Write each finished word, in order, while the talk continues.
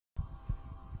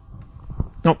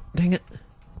No, dang it.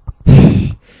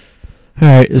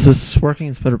 Alright, is this working?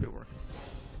 It's better be working.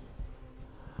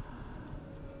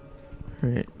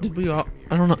 Alright, did we all...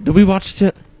 I don't know. Did we watch this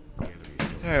yet?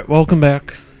 Alright, welcome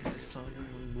back. I'm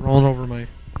rolling over my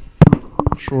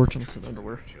shorts and some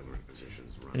underwear.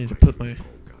 I need to put my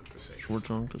shorts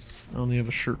on because I only have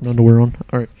a shirt and underwear on.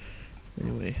 Alright.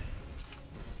 Anyway.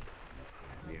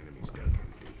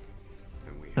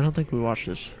 I don't think we watched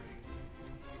this.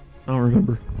 I don't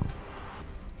remember.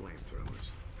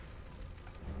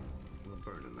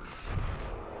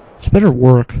 It's better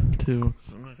work, too.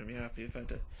 I'm not going to be happy if I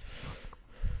did.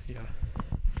 Yeah.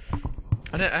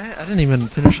 I didn't even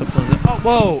finish up playing that. Oh,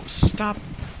 whoa! Stop.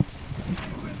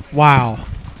 Wow.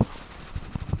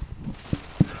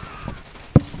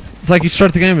 It's like you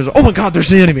start the game and oh my god, there's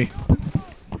the enemy!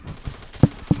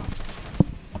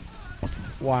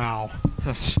 Wow.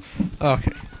 That's...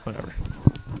 Okay, whatever.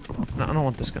 No, I don't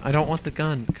want this gun. I don't want the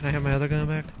gun. Can I have my other gun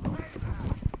back?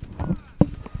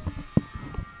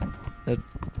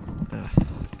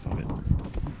 Fuck it.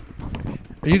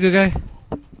 Are you a good guy?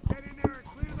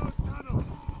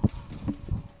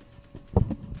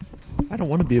 I don't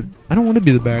want to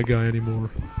be the bad guy anymore.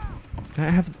 I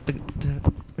have I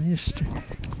need to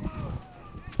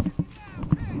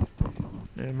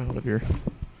I'm out of here.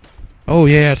 Oh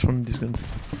yeah, it's one of these guns.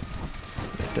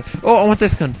 Oh, I want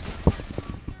this gun.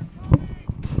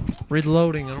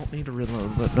 Reloading. I don't need to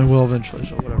reload, but I will eventually,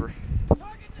 so whatever.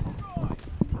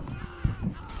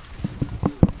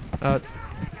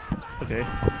 Okay.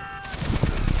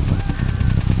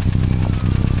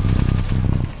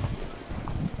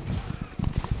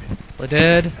 We're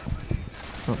dead. I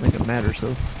don't think it matters,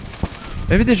 though.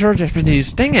 Maybe these are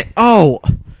Japanese. Dang it! Oh!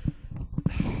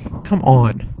 Come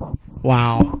on.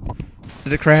 Wow.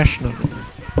 Did it crash? No.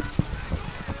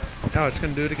 Oh, it's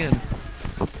gonna do it again.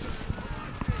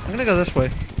 I'm gonna go this way.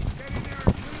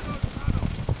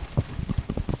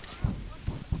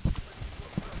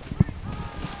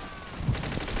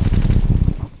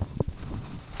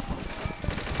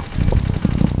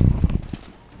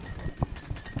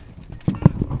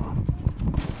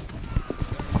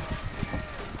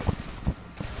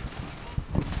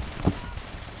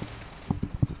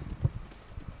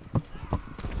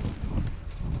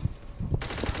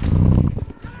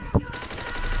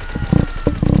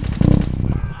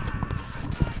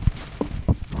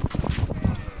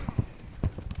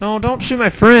 No, don't shoot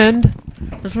my friend!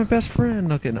 That's my best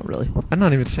friend. Okay, not really. I'm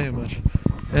not even saying much.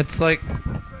 It's like...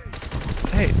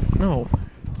 Hey, no.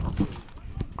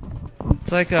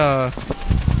 It's like,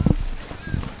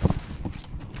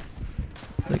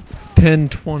 like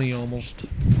 10:20 almost.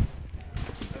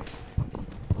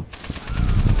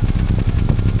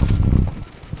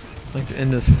 I'd like to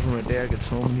end this before my dad gets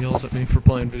home and yells at me for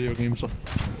playing video games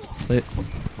late.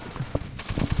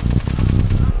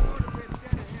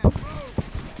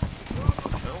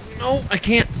 No, I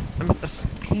can't. I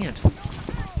can't.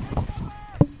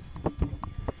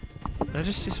 Did I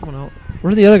just see someone else?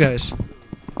 Where are the other guys?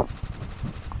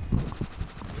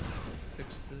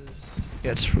 Fix this.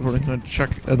 Yeah, it's recording. I check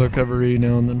other recovery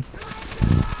now and then.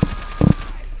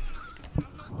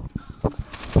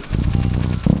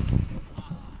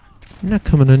 I'm not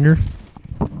coming in here.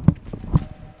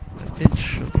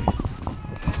 Bitch.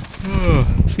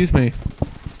 Excuse me.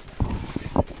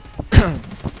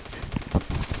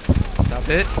 Stop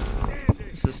it.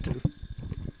 What's this do?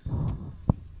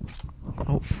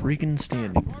 Oh, freaking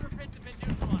standing.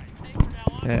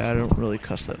 Yeah, I don't really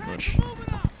cuss that much.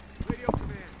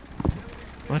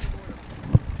 What?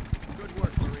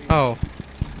 Oh.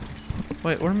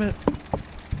 Wait, where am I?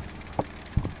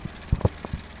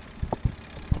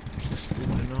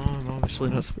 No, I'm obviously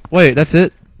not. Wait, that's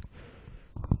it?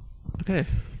 Okay.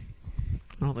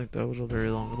 I don't think that was a very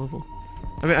long level.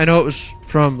 I mean, I know it was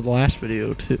from the last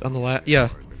video too. On the last, yeah,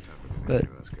 but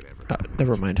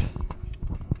never mind.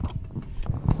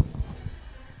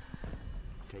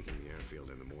 Taking the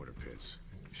airfield and the mortar pits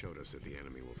showed us that the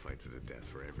enemy will fight to the death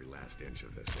for every last inch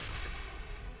of this rock.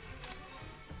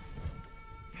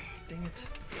 Dang it!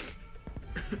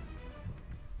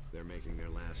 They're making their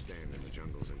last stand in the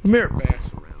jungles and I'm here, back.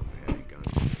 surround the heavy guns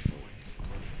at the point.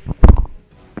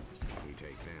 We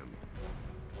take them,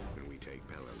 and we take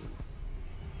Peleliu.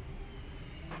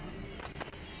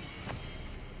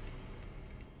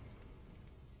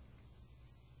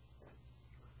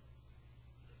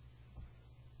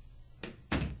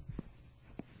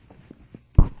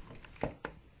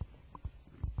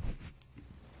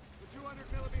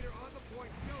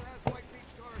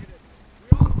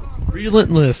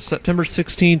 Relentless, September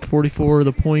 16th, 44,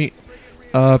 the point,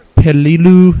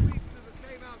 Peleliu.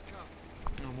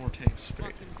 No more tanks,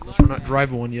 great. Unless we're not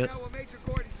driving one yet.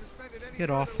 Get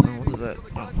off. No, what is that?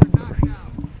 Oh, whatever.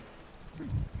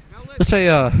 Let's say,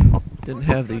 didn't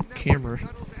have the camera.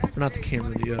 Or not the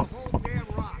camera, the,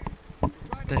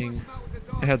 thing.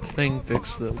 I had the thing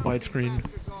fixed, the widescreen.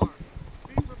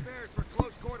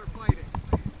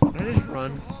 Can I just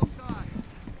run?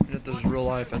 And if this is real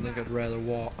life, I think I'd rather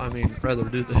walk. I mean, rather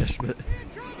do this, but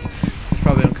it's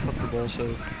probably uncomfortable,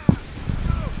 so.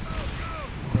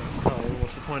 Oh,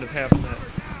 what's the point of having that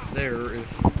there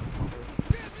if.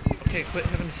 Okay, quit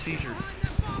having a seizure.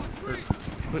 Or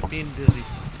quit being dizzy.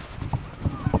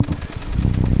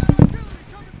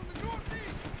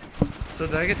 So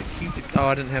did I get to keep the... Oh,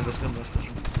 I didn't have this gun last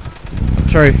mission. I'm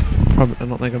sorry. Probably, I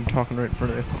don't think I'm talking right in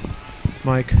front of you.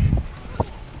 Mike.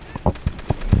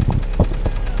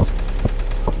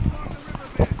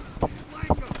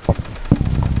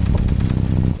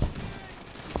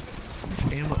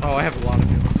 Ammo? Oh, I have a lot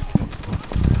of ammo.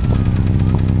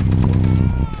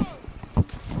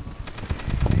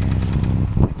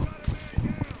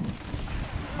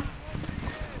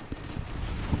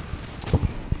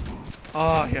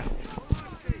 Oh, yeah.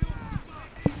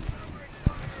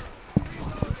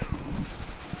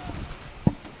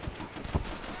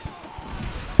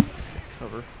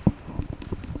 Cover.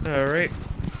 Alright.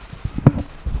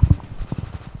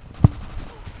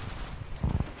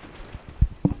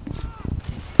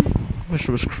 Wish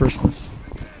it was Christmas.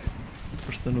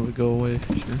 First then it would go away,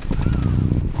 sure.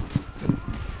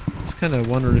 I was kind of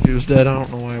wondering if he was dead. I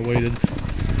don't know why I waited.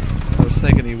 I was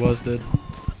thinking he was dead.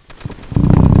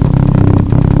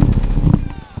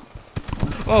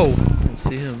 Oh! I didn't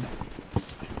see him.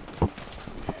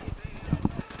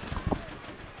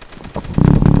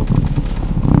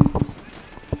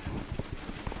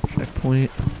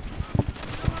 Checkpoint.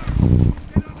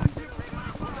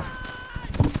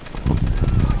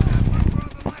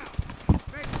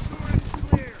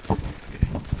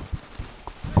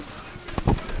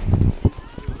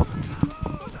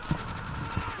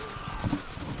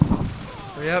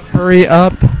 Hurry up, hurry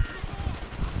up!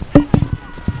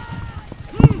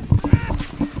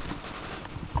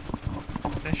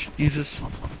 I should use this.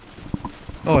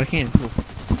 Oh, I can, cool.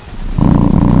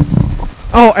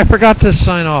 Oh, I forgot to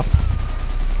sign off.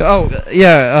 Oh,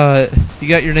 yeah, you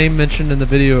got your name mentioned in the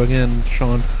video again,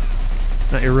 Sean.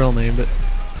 Not your real name, but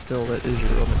still, that is your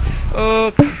real name.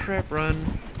 Oh, crap, run.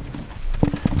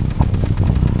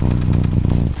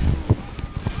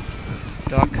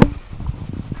 Duck.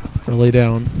 Or lay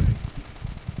down.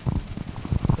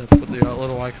 That's what the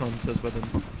little icon says by the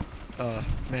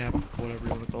map, whatever you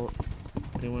want to call it.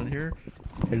 Anyone here?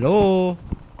 Hello?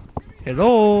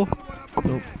 Hello?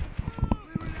 Nope.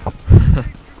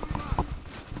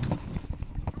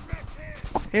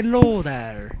 Hello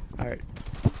there. Alright.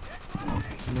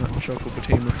 Not Choco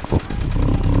Tamer. I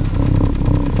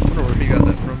wonder where he got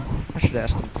that from. I should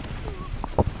ask him.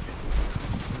 I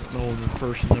don't know him in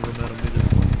person, never met him either.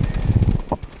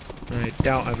 I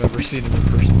doubt I've ever seen him in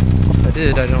person. If I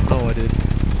did, I don't know I did.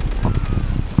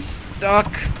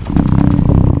 Stuck!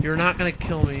 You're not gonna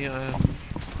kill me, damn.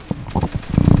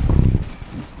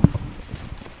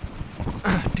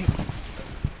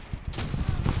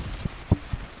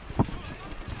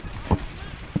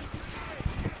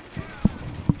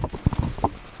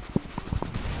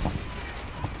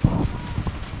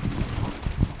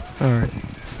 Alright.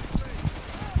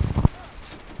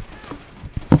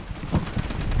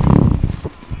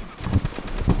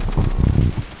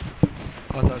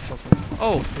 Oh, I thought I saw something.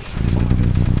 Oh!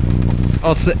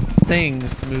 Oh, it's the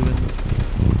things moving.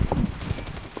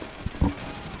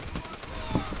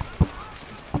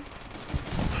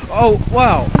 Oh,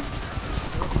 wow!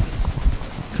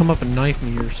 Come up and knife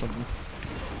me or something.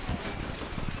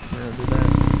 Yeah, do that.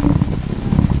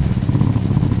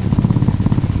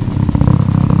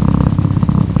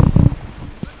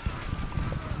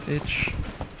 Bitch.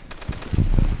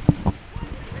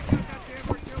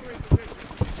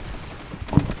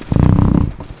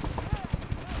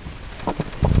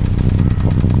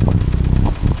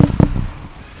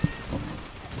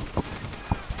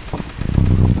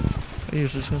 I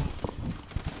use this one.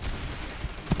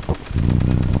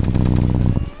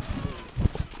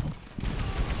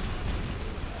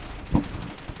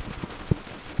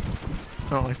 I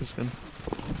don't like this gun.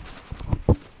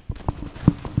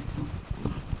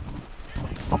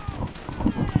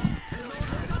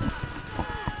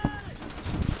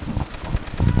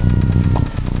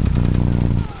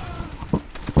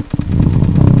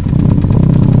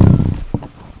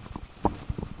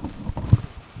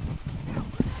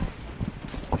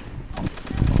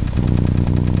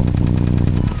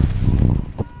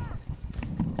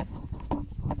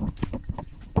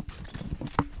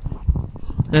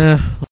 Eh,